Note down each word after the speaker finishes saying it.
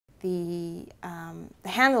the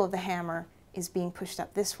handle of the hammer is being pushed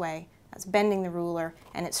up this way. That's bending the ruler,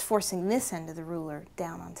 and it's forcing this end of the ruler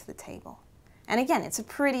down onto the table. And again, it's a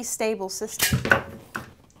pretty stable system.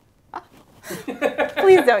 Ah.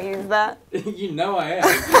 Please don't use that. You know I am.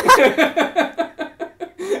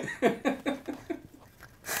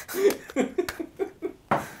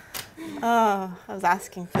 Oh, I was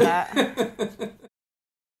asking for that.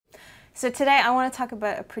 So today I want to talk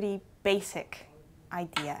about a pretty basic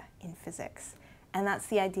idea in physics, and that's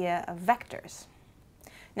the idea of vectors.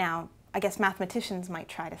 Now, I guess mathematicians might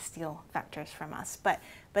try to steal vectors from us, but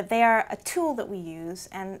they are a tool that we use,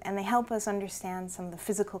 and they help us understand some of the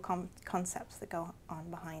physical concepts that go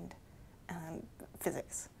on behind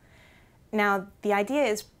physics. Now, the idea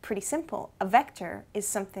is pretty simple. A vector is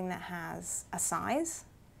something that has a size,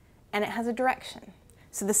 and it has a direction.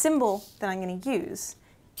 So the symbol that I'm going to use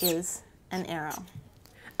is an arrow.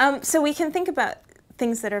 So we can think about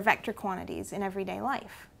things that are vector quantities in everyday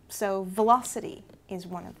life. So velocity is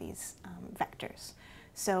one of these vectors.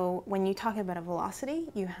 So when you talk about a velocity,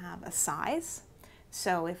 you have a size.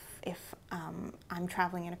 So if I'm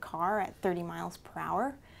traveling in a car at 30 miles per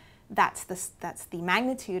hour, that's the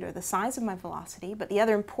magnitude or the size of my velocity, but the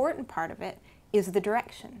other important part of it is the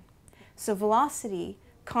direction. So velocity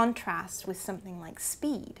contrasts with something like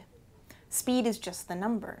speed. Speed is just the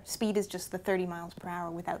number. Speed is just the 30 miles per hour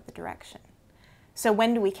without the direction. So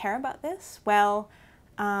when do we care about this? Well,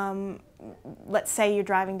 let's say you're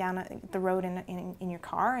driving down the road in your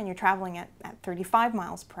car and you're traveling at 35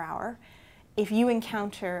 miles per hour. If you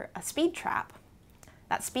encounter a speed trap,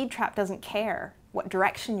 that speed trap doesn't care what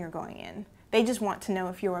direction you're going in. They just want to know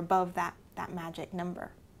if you're above that magic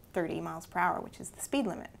number, 30 miles per hour, which is the speed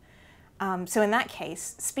limit. So in that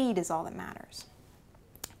case, speed is all that matters.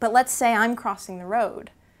 But let's say I'm crossing the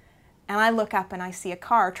road and I look up and I see a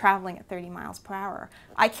car traveling at 30 miles per hour.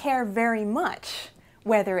 I care very much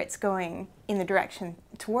whether it's going in the direction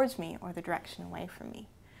towards me or the direction away from me.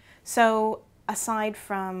 So aside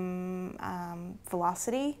from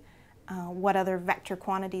velocity, what other vector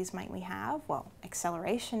quantities might we have? Well,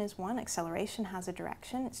 acceleration is one. Acceleration has a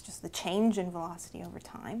direction. It's just the change in velocity over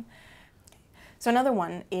time. So another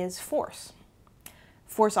one is force.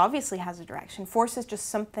 Force obviously has a direction. Force is just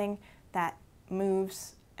something that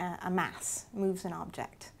moves a mass, moves an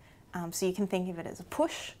object. So you can think of it as a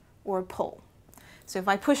push or a pull. So if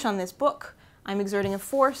I push on this book, I'm exerting a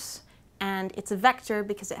force, and it's a vector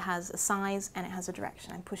because it has a size and it has a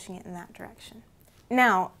direction. I'm pushing it in that direction.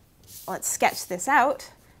 Now, let's sketch this out.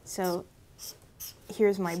 So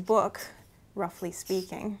here's my book, roughly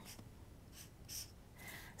speaking.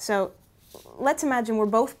 So let's imagine we're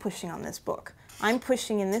both pushing on this book. I'm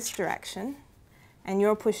pushing in this direction, and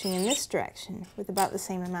you're pushing in this direction with about the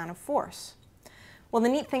same amount of force. Well, the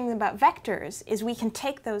neat thing about vectors is we can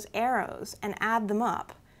take those arrows and add them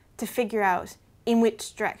up to figure out in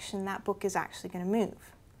which direction that book is actually going to move.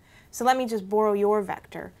 So let me just borrow your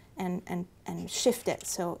vector and shift it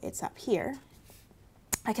so it's up here.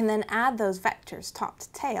 I can then add those vectors top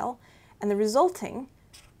to tail, and the resulting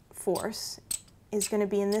force is going to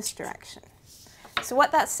be in this direction. So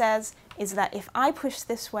what that says is that if I push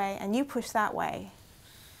this way and you push that way,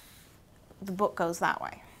 the book goes that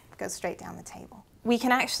way, goes straight down the table. We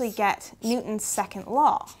can actually get Newton's second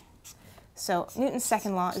law. So Newton's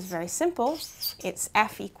second law is very simple. It's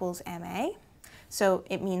F equals ma. So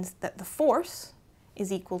it means that the force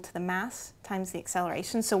is equal to the mass times the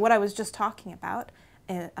acceleration. So what I was just talking about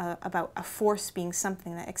a force being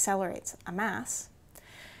something that accelerates a mass.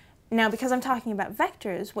 Now, because I'm talking about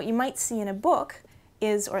vectors, what you might see in a book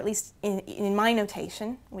is, or at least in my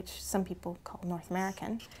notation, which some people call North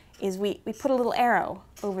American, is we put a little arrow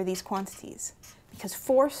over these quantities, because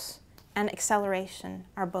force and acceleration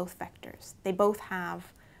are both vectors. They both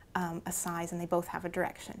have a size and they both have a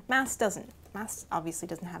direction. Mass doesn't. Mass obviously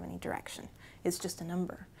doesn't have any direction. It's just a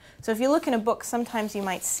number. So if you look in a book, sometimes you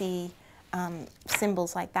might see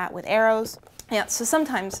symbols like that with arrows. Yeah, so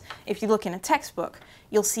sometimes if you look in a textbook,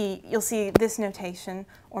 you'll see this notation,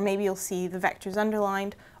 or maybe you'll see the vectors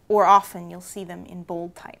underlined, or often you'll see them in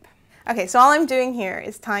bold type. Okay, so all I'm doing here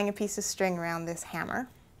is tying a piece of string around this hammer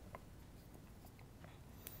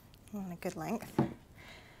on a good length.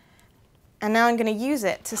 And now I'm going to use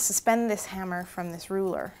it to suspend this hammer from this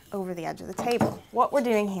ruler over the edge of the table. What we're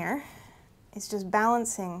doing here is just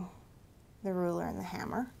balancing the ruler and the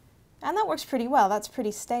hammer. And that works pretty well. That's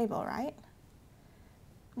pretty stable, right?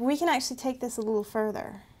 We can actually take this a little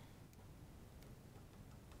further.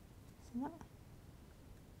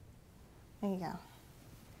 There you go.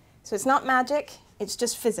 So it's not magic, it's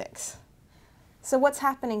just physics. So what's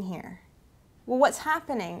happening here? Well, what's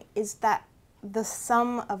happening is that the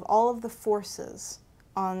sum of all of the forces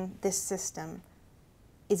on this system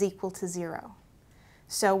is equal to 0.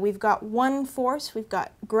 So we've got one force, we've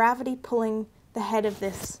got gravity pulling the head of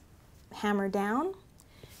this hammer down.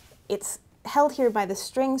 It's held here by the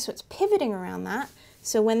string, so it's pivoting around that.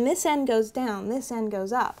 So when this end goes down, this end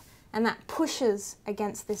goes up, and that pushes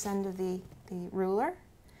against this end of the ruler.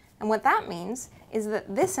 And what that means is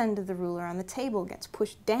that this end of the ruler on the table gets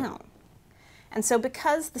pushed down. And so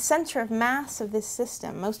because the center of mass of this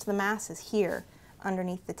system, most of the mass is here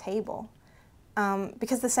underneath the table,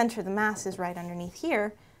 because the center of the mass is right underneath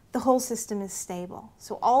here, the whole system is stable.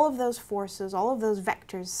 So all of those forces, all of those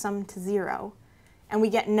vectors sum to 0, and we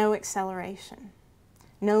get no acceleration,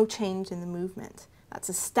 no change in the movement. That's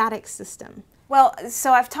a static system. Well,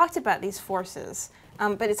 so I've talked about these forces,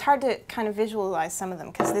 but it's hard to kind of visualize some of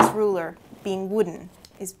them because this ruler, being wooden,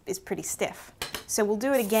 is pretty stiff. So we'll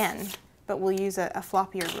do it again, but we'll use a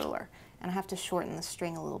floppier ruler, and I have to shorten the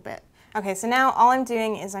string a little bit. Okay, so now all I'm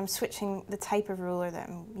doing is I'm switching the type of ruler that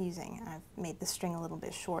I'm using, and I've made the string a little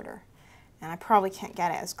bit shorter. And I probably can't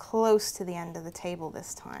get it as close to the end of the table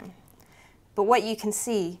this time. But what you can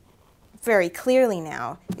see very clearly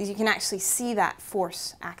now is you can actually see that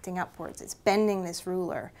force acting upwards. It's bending this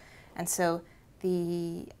ruler, and so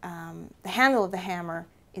the handle of the hammer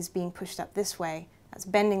is being pushed up this way. That's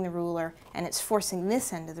bending the ruler, and it's forcing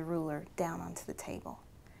this end of the ruler down onto the table.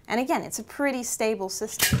 And again, it's a pretty stable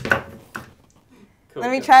system. Cool,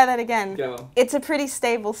 Let me try that again. Go. It's a pretty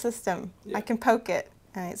stable system. Yeah. I can poke it,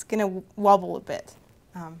 and it's going to wobble a bit.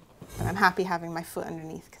 But I'm happy having my foot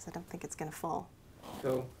underneath because I don't think it's going to fall.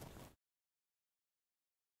 Cool.